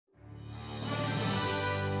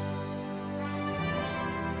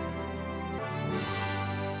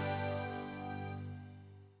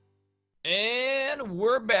And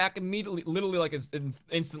we're back immediately, literally like it's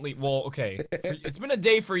instantly. Well, okay, it's been a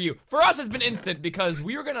day for you. For us, it's been instant because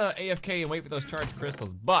we were gonna AFK and wait for those charged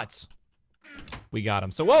crystals, but we got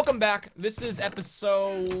them. So welcome back. This is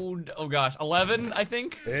episode, oh gosh, 11, I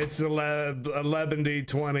think. It's 11,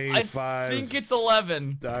 25. I think it's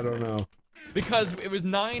 11. I don't know. Because it was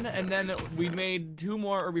 9, and then we made 2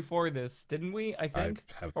 more or before this, didn't we? I think.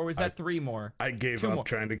 Or was that 3 more? I gave up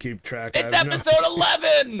trying to keep track. It's episode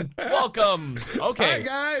 11. Welcome. Okay. Hi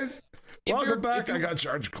guys. Welcome back. I got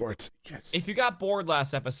charged quartz. Yes. If you got bored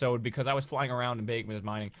last episode because I was flying around and Bacon was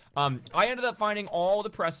mining, I ended up finding all the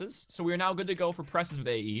presses, so we are now good to go for presses with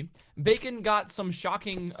AE. Bacon got some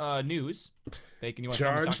shocking news. Bacon, you want to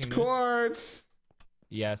tell me shocking news? Charged quartz.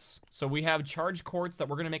 Yes. So we have charged quartz that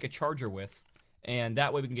we're gonna make a charger with, and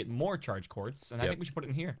that way we can get more charged quartz. And I think we should put it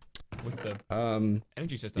in here with the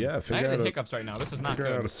energy system. Yeah. I have the hiccups right now. This is not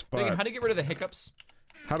good. Bacon, how do you get rid of the hiccups?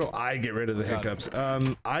 How do I get rid of the hiccups?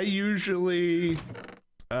 I usually,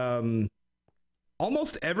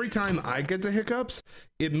 almost every time I get the hiccups,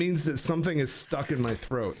 it means that something is stuck in my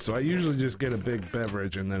throat. So I usually just get a big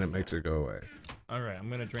beverage and then it makes it go away. All right, I'm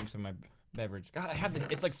gonna drink some of my beverage. God, I have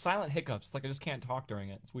it's like silent hiccups. It's like I just can't talk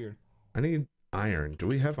during it. It's weird. I need iron. Do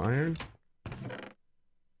we have iron?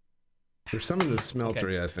 There's some in the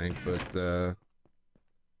smeltery, I think, but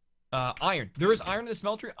iron. There is iron in the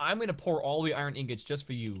smeltery. I'm gonna pour all the iron ingots just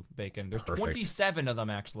for you, Bacon. There's Perfect. 27 of them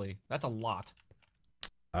actually. That's a lot.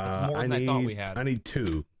 That's more than I thought we had. I need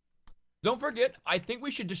 2. Don't forget, I think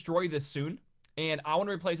we should destroy this soon, and I want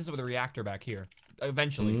to replace this with a reactor back here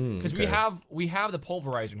eventually, because we have the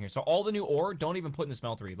pulverizer in here. So all the new ore, don't even put in the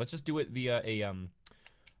smeltery. Let's just do it via a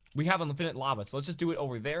we have infinite lava, so let's just do it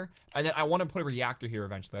over there, and then I want to put a reactor here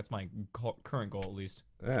eventually. That's my current goal, at least.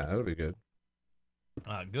 Yeah, that'll be good.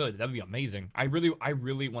 Good. That'd be amazing. I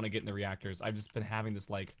really want to get in the reactors. I've just been having this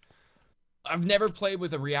like, I've never played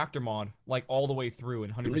with a reactor mod like all the way through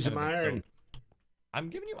and 100%. Give me some iron. So I'm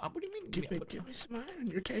giving you. What do you mean? Give me some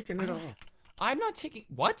iron. You're taking it all. I'm not taking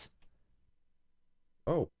what?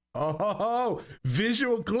 Oh,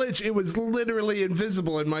 visual glitch. It was literally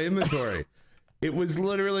invisible in my inventory. It was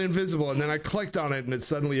literally invisible, and then I clicked on it, and it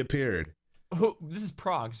suddenly appeared. Oh, this is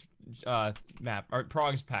Prog's map, or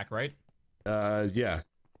Prog's pack, right? Yeah.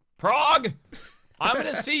 Prog! I'm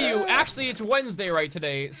gonna see you. Actually, it's Wednesday right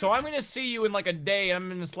today, so I'm gonna see you in like a day, and I'm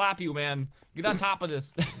gonna slap you, man. Get on top of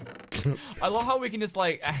this. I love how we can just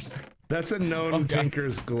like actually. That's a known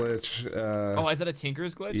Tinker's glitch. Oh, is that a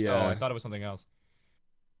Tinker's glitch? Yeah. Oh, I thought it was something else.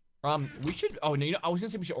 We should. Oh no, I was gonna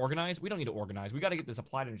say we should organize. We don't need to organize. We gotta get this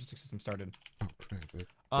applied energy system started.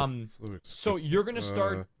 Oh, so you're gonna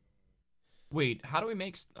start. Wait, how do we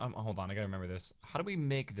make? Hold on, I gotta remember this. How do we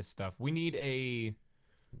make this stuff? We need a.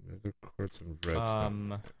 Quartz and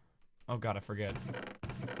redstone. Oh god, I forget.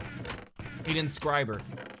 An inscriber.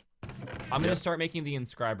 I'm gonna start making the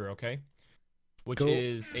inscriber, okay? Which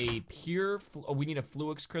is a pure. We need a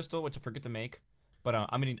fluix crystal, which I forget to make. But I'm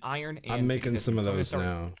gonna need iron and. I'm making some of those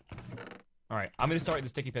now. All right, I'm gonna start with the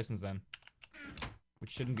sticky pistons then,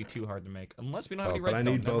 which shouldn't be too hard to make, unless we don't have any but redstone.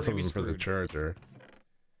 I need both of them for the charger.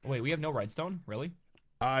 Wait, we have no redstone, really?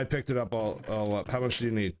 I picked it up all up. How much do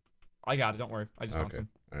you need? I got it. Don't worry. I just found some.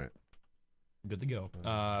 All right. Good to go.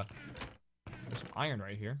 There's some iron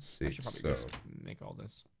right here. I should probably just make all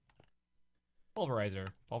this. Pulverizer.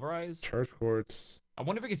 Pulverize. Charge quartz. I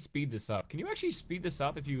wonder if we could speed this up. Can you actually speed this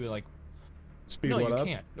up if you like? Speed what up? No, you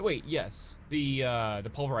can't. Wait, yes. The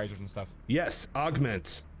pulverizers and stuff. Yes,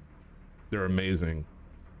 augments. They're amazing.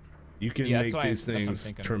 You can make these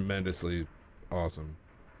things tremendously awesome.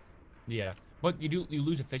 Yeah, but you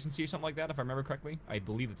lose efficiency or something like that, if I remember correctly. I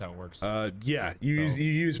believe that's how it works. Yeah, you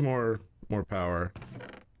use more power.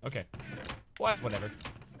 Okay. Well, whatever.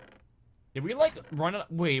 Did we like run it?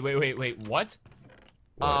 Wait, what?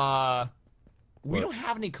 We don't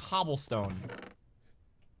have any cobblestone.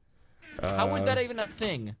 How is that even a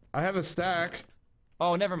thing? I have a stack.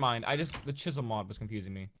 Oh, never mind. The chisel mod was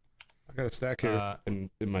confusing me. I got a stack here in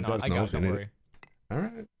my I got it, don't worry. All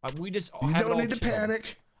right. We just you don't need to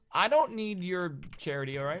panic. I don't need your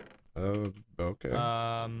charity, all right? Okay.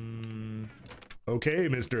 Okay,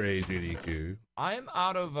 Mr. AGDQ. I'm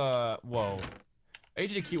out of whoa.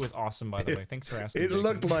 AGDQ was awesome, by the way. Thanks for asking. It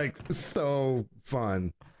looked like so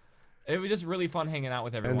fun. It was just really fun hanging out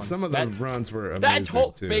with everyone. And some of the runs were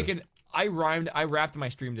amazing too. Bacon. I rapped my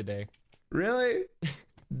stream today. Really?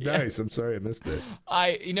 Yeah. Nice. I'm sorry I missed it.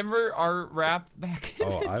 You remember our rap back in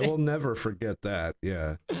the day? I will never forget that.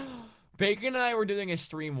 Yeah. Bacon and I were doing a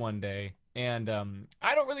stream one day, and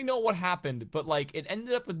I don't really know what happened, but like it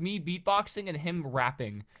ended up with me beatboxing and him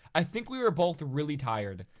rapping. I think we were both really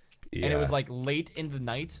tired, and it was like late in the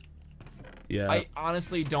night. Yeah. I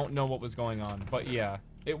honestly don't know what was going on, but yeah,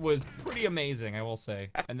 it was pretty amazing, I will say.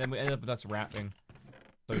 And then we ended up with us rapping.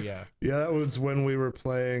 So yeah. Yeah, that was when we were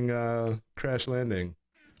playing Crash Landing.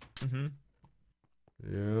 Mm-hmm.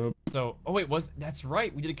 Yep. So, oh wait, that's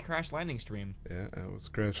right. We did a Crash Landing stream. Yeah, that was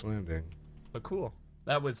Crash Landing. But cool.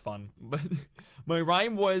 That was fun. But my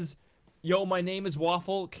rhyme was, yo, my name is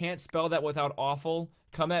Waffle. Can't spell that without awful.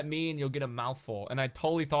 Come at me and you'll get a mouthful. And I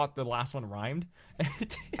totally thought the last one rhymed. And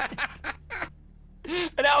it didn't.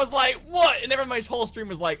 And I was like, what? And everybody's whole stream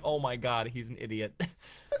was like, oh my god, he's an idiot.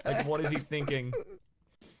 Like, what is he thinking?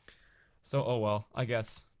 So, oh well, I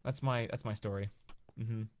guess. That's my story.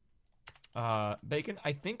 Mm-hmm. Bacon,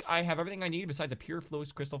 I think I have everything I need besides a pure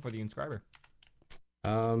Fluix crystal for the inscriber.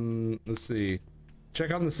 Let's see.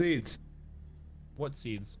 Check on the seeds. What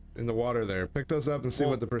seeds? In the water there. Pick those up and see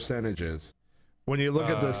what the percentage is. When you look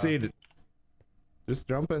at the seed, just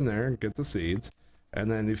jump in there and get the seeds. And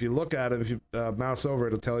then if you look at it, if you mouse over,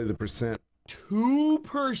 it'll tell you the percent.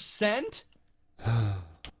 2%?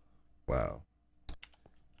 Wow.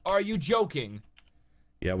 Are you joking?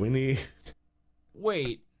 Yeah, we need...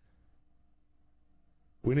 Wait.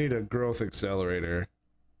 We need a growth accelerator.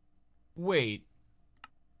 Wait.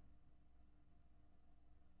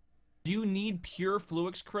 Do you need pure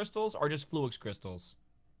Fluix crystals or just Fluix crystals?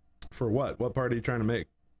 For what? What part are you trying to make?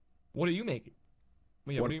 What are you making?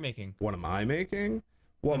 Well, yeah, what are you making? What am I making?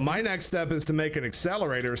 Well, my next step is to make an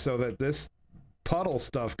accelerator so that this puddle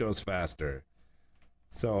stuff goes faster.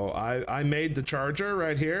 So I made the charger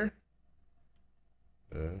right here.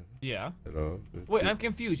 Yeah. Hello. Wait, I'm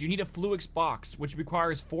confused. You need a Fluix box, which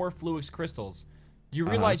requires 4 Fluix crystals. You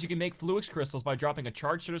realize you can make Fluix crystals by dropping a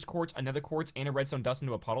charged Certus quartz, another quartz, and a redstone dust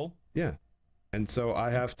into a puddle? Yeah. And so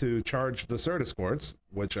I have to charge the Certus quartz,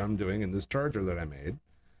 which I'm doing in this charger that I made.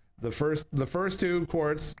 The first 2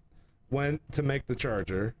 quartz went to make the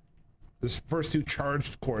charger. The first 2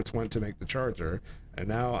 charged quartz went to make the charger. And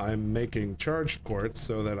now I'm making charged quartz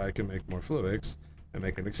so that I can make more Fluix and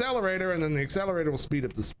make an accelerator, and then the accelerator will speed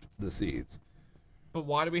up the seeds. But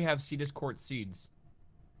why do we have Certus quartz seeds?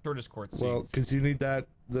 Certus quartz seeds. Well, because you need that,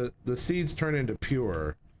 the seeds turn into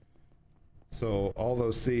pure. So all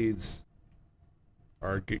those seeds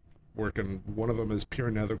are working, one of them is pure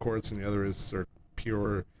nether quartz and the other is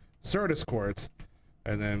pure Certus quartz.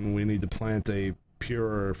 And then we need to plant a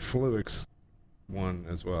pure Fluix one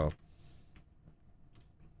as well.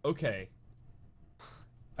 Okay.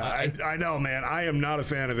 I know, man. I am not a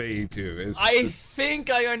fan of AE2. I think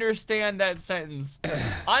I understand that sentence.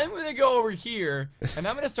 I'm gonna go over here, and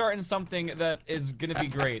I'm gonna start in something that is gonna be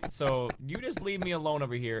great. So you just leave me alone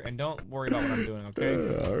over here, and don't worry about what I'm doing,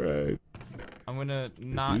 okay? All right. I'm gonna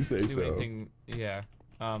not do so. anything. Yeah.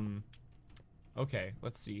 Okay.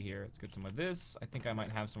 Let's see here. Let's get some of this. I think I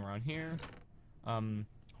might have some around here.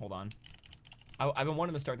 Hold on. I've been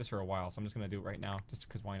wanting to start this for a while, so I'm just gonna do it right now, just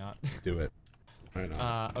because why not? Do it. Right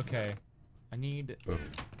now. Okay. I need...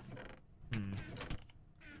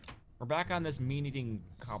 We're back on this meat-eating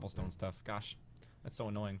cobblestone stuff. Gosh, that's so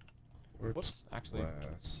annoying. Whoops, actually.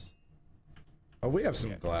 Glass? Oh, we have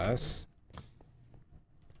some glass.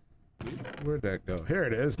 Where'd that go? Here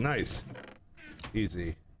it is. Nice.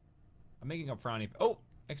 Easy. I'm making up frowny. Oh,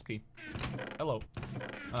 XP. Hello.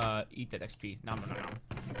 Eat that XP. Nom nom nom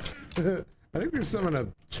nom. I think there's some in a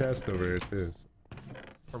chest over here too.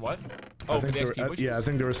 For what? Oh, for the XP bushes? Yeah, I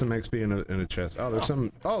think there was some XP in a chest. Oh, there's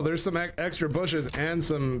some. Oh, there's some extra bushes and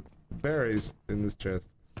some berries in this chest.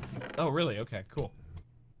 Oh, really? Okay, cool.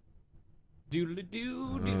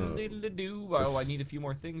 Doodle-doo, doodle-doo. Oh, I need a few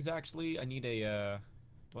more things actually. I need a.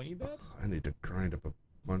 Do I need that? I need to grind up a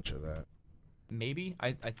bunch of that. Maybe.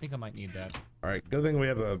 I think I might need that. All right, good thing we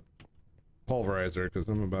have a pulverizer because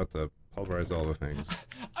I'm about to pulverize all the things.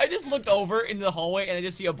 I just looked over into the hallway and I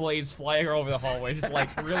just see a blaze flying over the hallway. Just like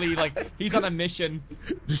really like he's on a mission.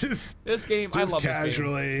 This game, I love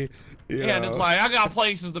casually, this game. Yeah, just like I got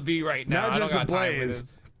places to be right now. Not just a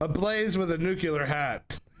blaze. A blaze with a nuclear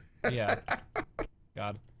hat. Yeah.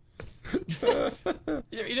 God.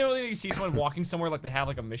 You know when you see someone walking somewhere like they have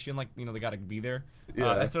like a mission, like they gotta be there.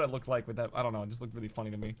 Yeah. That's what it looked like with that. I don't know. It just looked really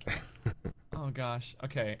funny to me. Oh gosh.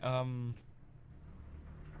 Okay. All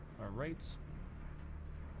right.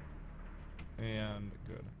 And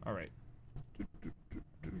good. All right.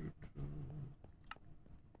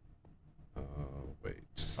 Wait.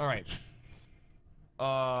 All right.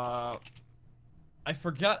 I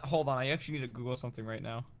forgot. Hold on. I actually need to Google something right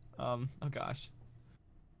now. Oh gosh.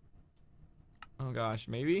 Oh gosh.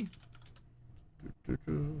 Maybe.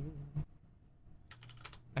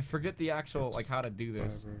 I forget the actual like how to do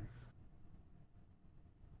this.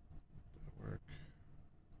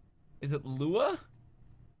 Is it Lua?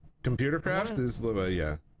 Computer craft is the way,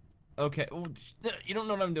 yeah. Okay. Ooh, you don't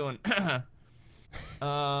know what I'm doing.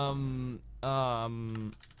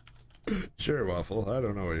 Sure, Waffle. I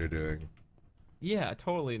don't know what you're doing. Yeah,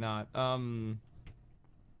 totally not.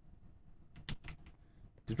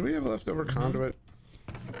 Did we have leftover conduit?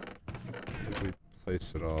 Did we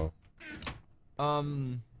place it all? I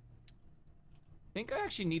think I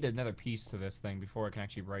actually need another piece to this thing before I can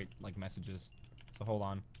actually write like messages. So hold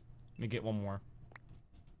on. Let me get one more.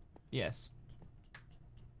 Yes.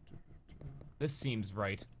 This seems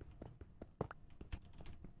right.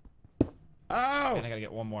 Oh! And I gotta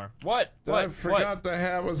get one more. What? I forgot the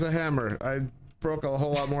hat was a hammer. I broke a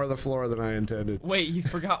whole lot more of the floor than I intended. Wait, you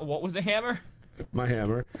forgot what was a hammer? My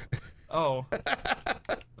hammer. Oh.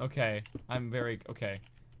 Okay. I'm very... Okay.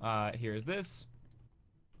 Here's this.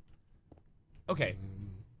 Okay.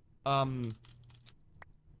 I'm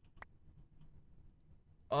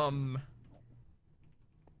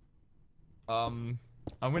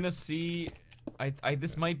gonna see...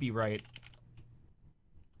 this might be right.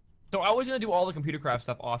 So I was gonna do all the computer craft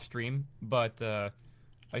stuff off stream, but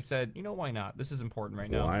I said, you know, why not? This is important right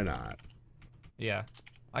now. Why not? Yeah,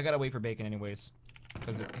 I gotta wait for Bacon anyways,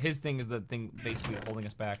 because his thing is the thing basically holding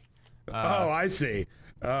us back. Oh, I see.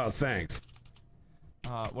 Oh, thanks.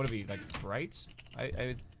 What are we like right?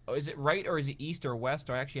 Oh, is it right or is it east or west?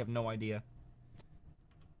 I actually have no idea.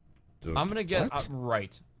 I'm gonna guess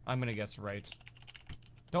right. I'm gonna guess right.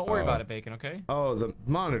 Don't worry about it, Bacon. Okay? Oh, the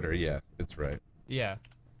monitor. Yeah, it's right. Yeah.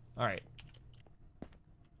 All right.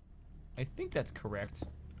 I think that's correct.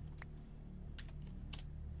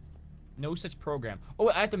 No such program. Oh,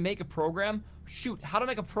 I have to make a program? Shoot, how to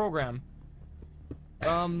make a program? Here,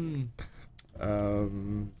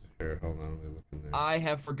 hold on, let me look in there. I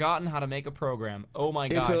have forgotten how to make a program. Oh my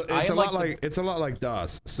gosh. It's a lot like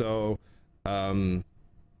DOS. So, yeah,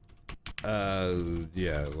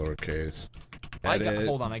 lowercase.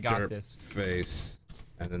 Hold on, I got this. Face,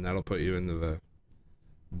 and then that'll put you into the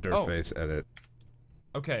dirt face edit.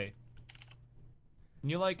 Okay. Can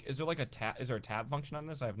you like, is there like a tab, is there a tab function on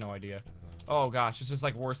this? I have no idea. Oh gosh, this is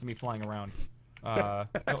like worse than me flying around. Oh,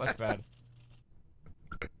 that's bad.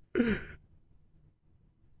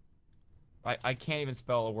 I can't even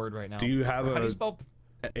spell a word right now. Do you have How do you spell?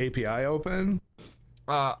 API open?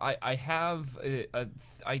 I have, they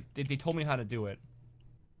told me how to do it.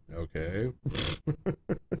 Okay.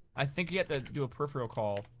 I think you have to do a peripheral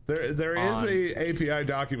call. There is a API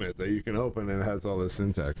document that you can open and it has all the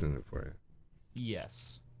syntax in it for you.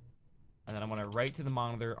 Yes. And then I'm gonna write to the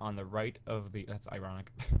monitor on the right of the. That's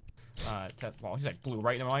ironic. Well, he's like blew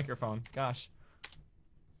right in the microphone. Gosh.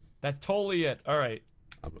 That's totally it. All right.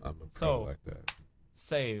 I'm so like that.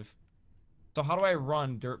 Save. So how do I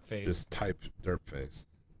run Dirtface? Just type Dirtface.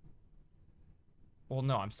 Well,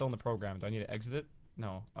 no, I'm still in the program. Do I need to exit it?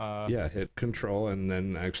 No. Yeah, hit Control and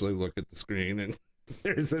then actually look at the screen and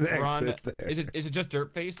there's an exit there. Is it just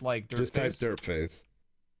Dirtface? Like Dirtface? Just type Dirtface.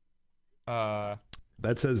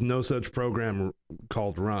 That says no such program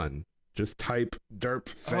called run. Just type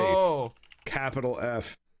Dirtface. Oh. Capital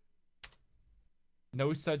F.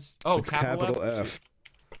 No such. Oh, it's capital F.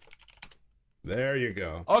 There you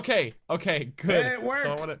go. Okay. Okay. Good. Hey, it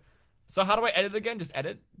worked. So how do I edit again? Just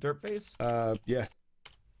edit Dirtface. Yeah.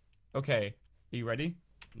 Okay. Are you ready?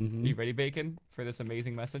 Mm-hmm. Are you ready, Bacon, for this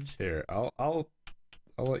amazing message? Here, I'll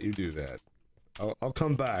let you do that. I'll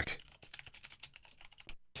come back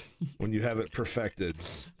when you have it perfected.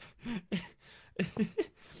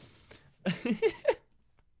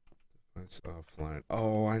 That's offline.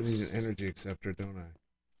 Oh, I need an energy acceptor, don't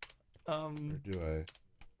I? Or do I?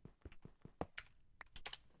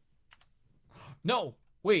 No!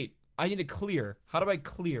 Wait, I need to clear. How do I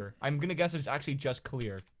clear? I'm gonna guess it's actually just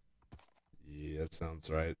clear. Yeah, that sounds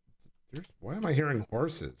right. Why am I hearing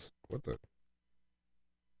horses? What the?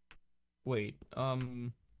 Wait,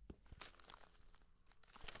 no,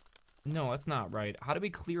 that's not right. How do we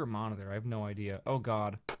clear a monitor? I have no idea. Oh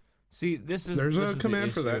god. See, there's a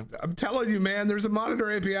command for that. I'm telling you, man, there's a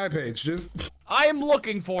monitor API page. Just I am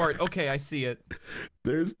looking for it. Okay, I see it.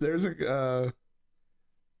 There's a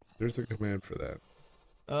command for that.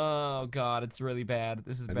 Oh god, it's really bad.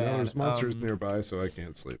 This is bad. Now there's monsters nearby, so I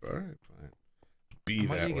can't sleep. All right, fine. Be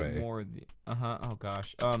that way. Get more of the, oh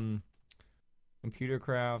gosh. Computer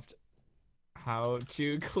craft. How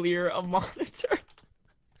to clear a monitor.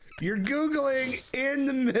 You're Googling in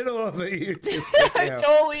the middle of a YouTube I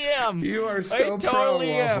totally am. You are so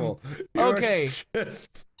totally Waffle. Okay.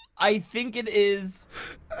 I think it is.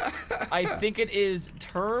 I think it is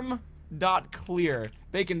term.clear.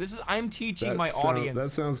 Bacon, this is I'm teaching my audience. That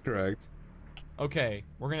sounds correct. Okay,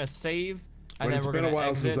 we're gonna save and then it's we're been gonna a while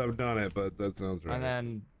exit, since I've done it, but that sounds right. And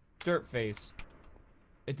then Dirt face.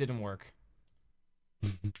 It didn't work.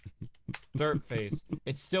 Dirt face.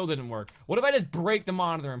 It still didn't work. What if I just break the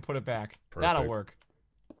monitor and put it back? Perfect. That'll work.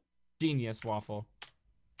 Genius, Waffle.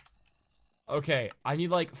 Okay, I need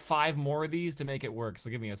like 5 more of these to make it work, so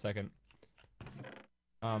give me a second.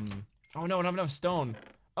 Oh no, I don't have enough stone.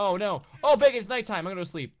 Oh no. Oh, Bacon, it's nighttime. I'm gonna go to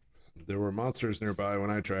sleep. There were monsters nearby when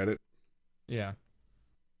I tried it. Yeah.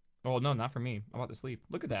 Oh no, not for me. I'm about to sleep.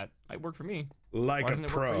 Look at that. It worked for me. Like Why a didn't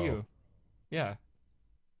it pro. work for you? Yeah.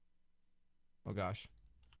 Oh gosh.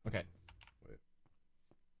 Okay. Wait.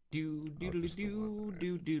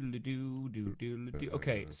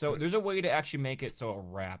 Okay, so there's a way to actually make it so it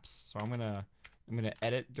wraps. So I'm gonna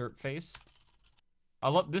edit dirt face. I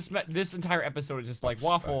love this entire episode is just like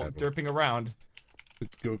Waffle derping around.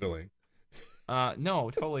 Googling.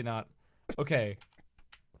 No, totally not. Okay.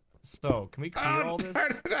 So, can we clear all this?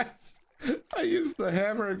 I used the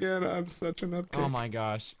hammer again. I'm such an upkick. Oh my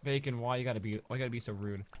gosh. Bacon, why you gotta be so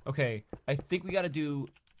rude? Okay, I think we gotta do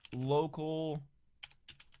local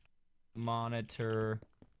monitor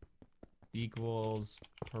equals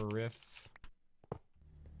peripheral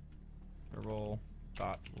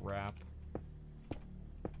dot wrap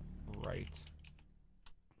right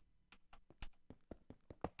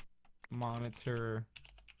monitor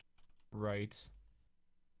right.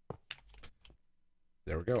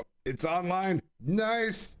 There we go. It's online.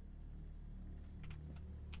 Nice.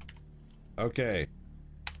 Okay.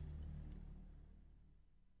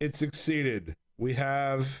 It succeeded. We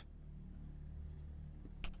have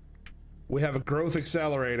a growth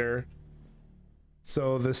accelerator.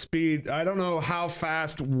 So the speed, I don't know how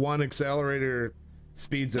fast one accelerator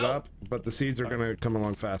speeds it up, but the seeds are gonna come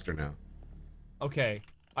along faster now. Okay.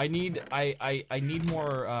 I need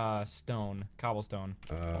more stone, cobblestone.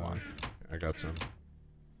 Hold on. I got some.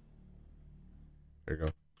 There you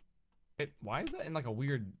go. Why is that in like a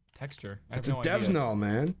weird texture? I have It's a dev null,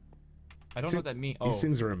 man. I don't know what that means. Oh, these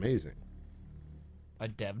things are amazing. a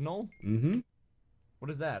dev null? Mm-hmm.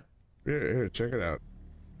 What is that? Here, check it out.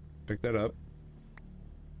 Pick that up.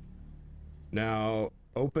 Now,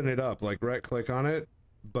 open it up. Like, right-click on it,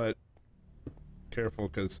 but careful,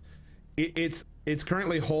 because it's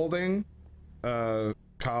currently holding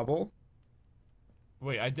cobble.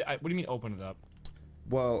 Wait, what do you mean open it up?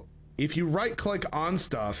 Well, if you right-click on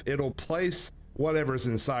stuff, it'll place whatever's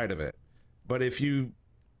inside of it. But if you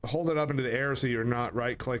hold it up into the air so you're not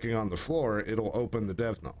right-clicking on the floor, it'll open the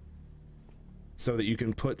dev null. So that you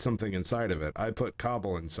can put something inside of it. I put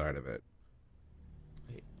cobble inside of it.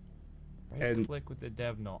 Wait. Right-click with the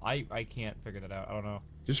dev null. I can't figure that out. I don't know.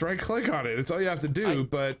 Just right-click on it. It's all you have to do,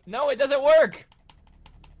 but... No, it doesn't work!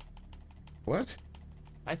 What?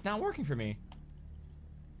 It's not working for me.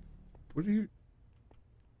 What do you...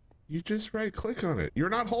 You just right-click on it. You're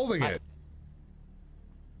not holding it.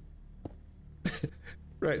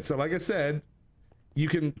 Right, so like I said, you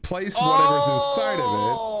can place whatever's inside of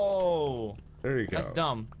it. Oh! There you go. That's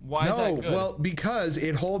dumb. Why is that good? Well, because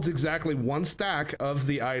it holds exactly one stack of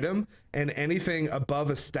the item, and anything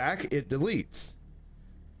above a stack, it deletes.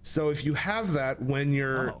 So if you have that when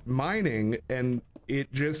you're mining, and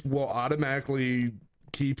it just will automatically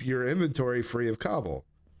keep your inventory free of cobble.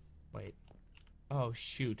 Wait. Oh,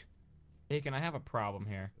 shoot. Bacon, I have a problem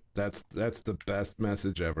here. That's the best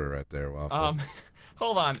message ever right there, Waffle.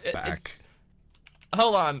 Hold on.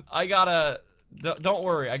 Hold on. I gotta... Don't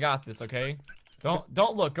worry. I got this, okay?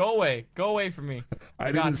 Don't look. Go away. Go away from me.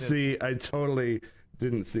 I totally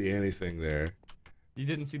didn't see anything there. You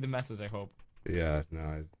didn't see the message, I hope. Yeah,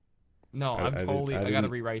 no. I gotta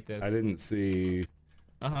rewrite this. I didn't see...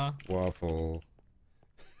 Waffle.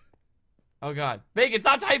 Oh god. Bacon,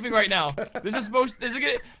 stop typing right now! This is gonna...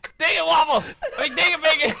 Dang it, Waffle! I mean, dang it,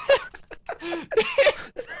 Bacon!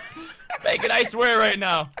 Bacon, I swear right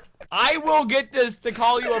now. I will get this to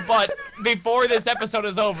call you a butt before this episode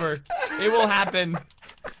is over. It will happen.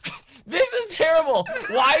 This is terrible!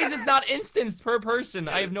 Why is this not instanced per person?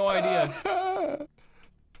 I have no idea.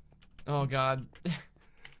 Oh god.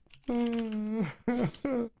 I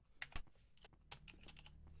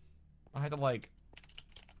had to like...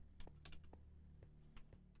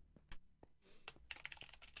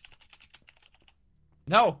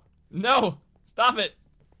 No! No! Stop it!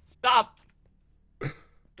 Stop!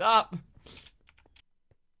 Stop!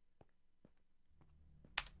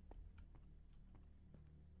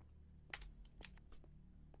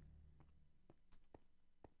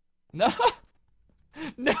 No!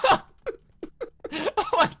 No! Oh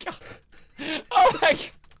my god! Oh my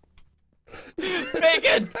god!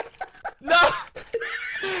 Bacon! No!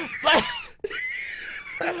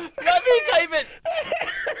 Let me type it!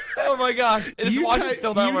 Oh my gosh. Watch it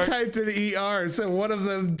still not work. You typed an ER, so one of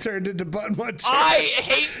them turned into Button Muncher. I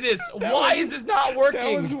hate this. Why is this not working?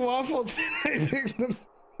 That was Waffle typing the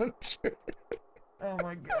Muncher. Oh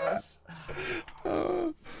my gosh.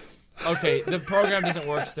 Okay, the program doesn't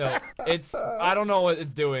work still. I don't know what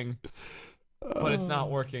it's doing, but it's not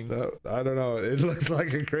working. So, I don't know. It looks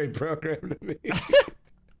like a great program to me.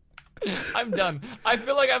 I'm done. I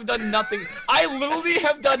feel like I've done nothing. I literally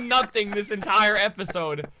have done nothing this entire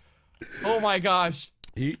episode. Oh my gosh.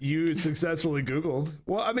 You successfully Googled.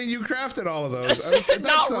 Well, I mean, you crafted all of those. That's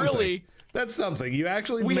not something. Really. That's something. You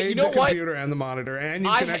actually made the computer and the monitor, and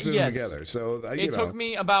you connected them together. So it took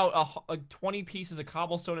me about 20 pieces of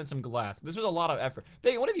cobblestone and some glass. This was a lot of effort.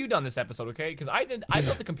 Big, what have you done this episode? Okay, because I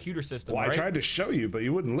built the computer system. Well, right? I tried to show you, but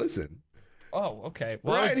you wouldn't listen. Oh, okay.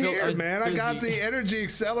 Well, right here, man. I got the energy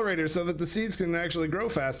accelerator so that the seeds can actually grow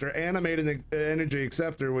faster, and I made an energy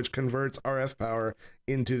acceptor which converts RF power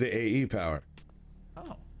into the AE power.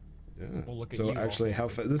 Oh. Yeah. Well, look at so you actually,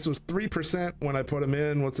 this was 3% when I put them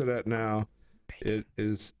in. What's it at now? Bacon. It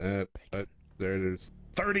is at there it is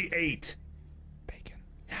 38. Bacon.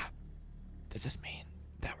 Yeah. Does this mean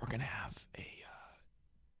that we're gonna have an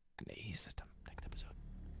AE system next episode?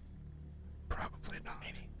 Probably not.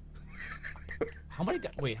 Maybe. How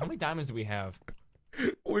many diamonds do we have?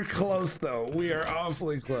 We're close though. We are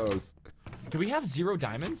awfully close. Do we have 0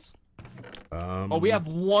 diamonds? Oh, we have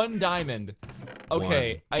 1 diamond.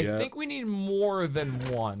 Okay, I think we need more than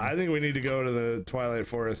 1. I think we need to go to the Twilight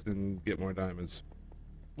Forest and get more diamonds.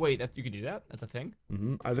 Wait, you can do that? That's a thing?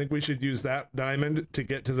 Mm-hmm. I think we should use that diamond to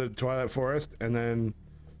get to the Twilight Forest and then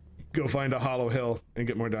go find a hollow hill and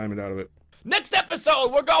get more diamond out of it. Next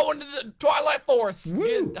episode, we're going to the Twilight Forest.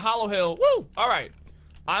 Get Hollow Hill. Woo! All right.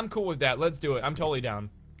 I'm cool with that. Let's do it. I'm totally down.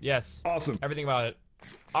 Yes. Awesome. Everything about it.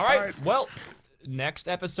 All right. Well, next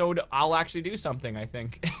episode, I'll actually do something, I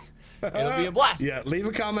think. It'll be a blast. Yeah, leave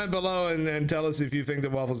a comment below and then tell us if you think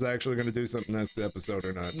that Waffle's actually going to do something next episode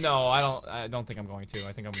or not. No, I don't think I'm going to.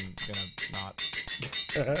 I think I'm gonna not.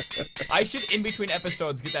 I should, in between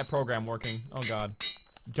episodes, get that program working. Oh God.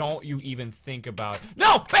 Don't you even think about it.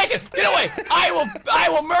 No! Bacon! Get away! I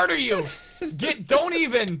will murder you! Don't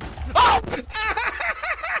even! Oh!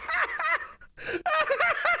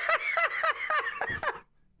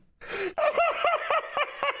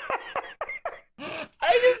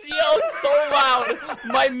 I just yelled so loud,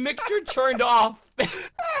 my mixer turned off.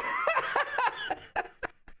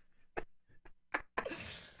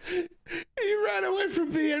 You ran away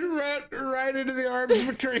from being right into the arms of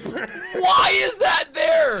a creeper. Why is that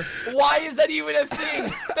there? Why is that even a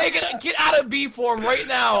thing? Bacon, get out of bee form right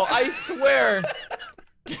now. I swear.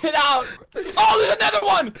 Get out. Oh, there's another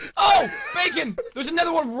one. Oh, Bacon. There's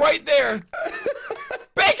another one right there.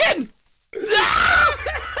 Bacon. Ah!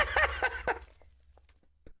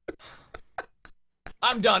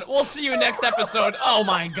 I'm done. We'll see you next episode. Oh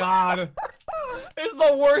my God. It's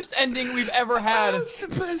the worst ending we've ever had. It's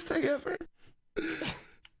the best thing ever.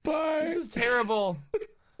 Bye. This is terrible.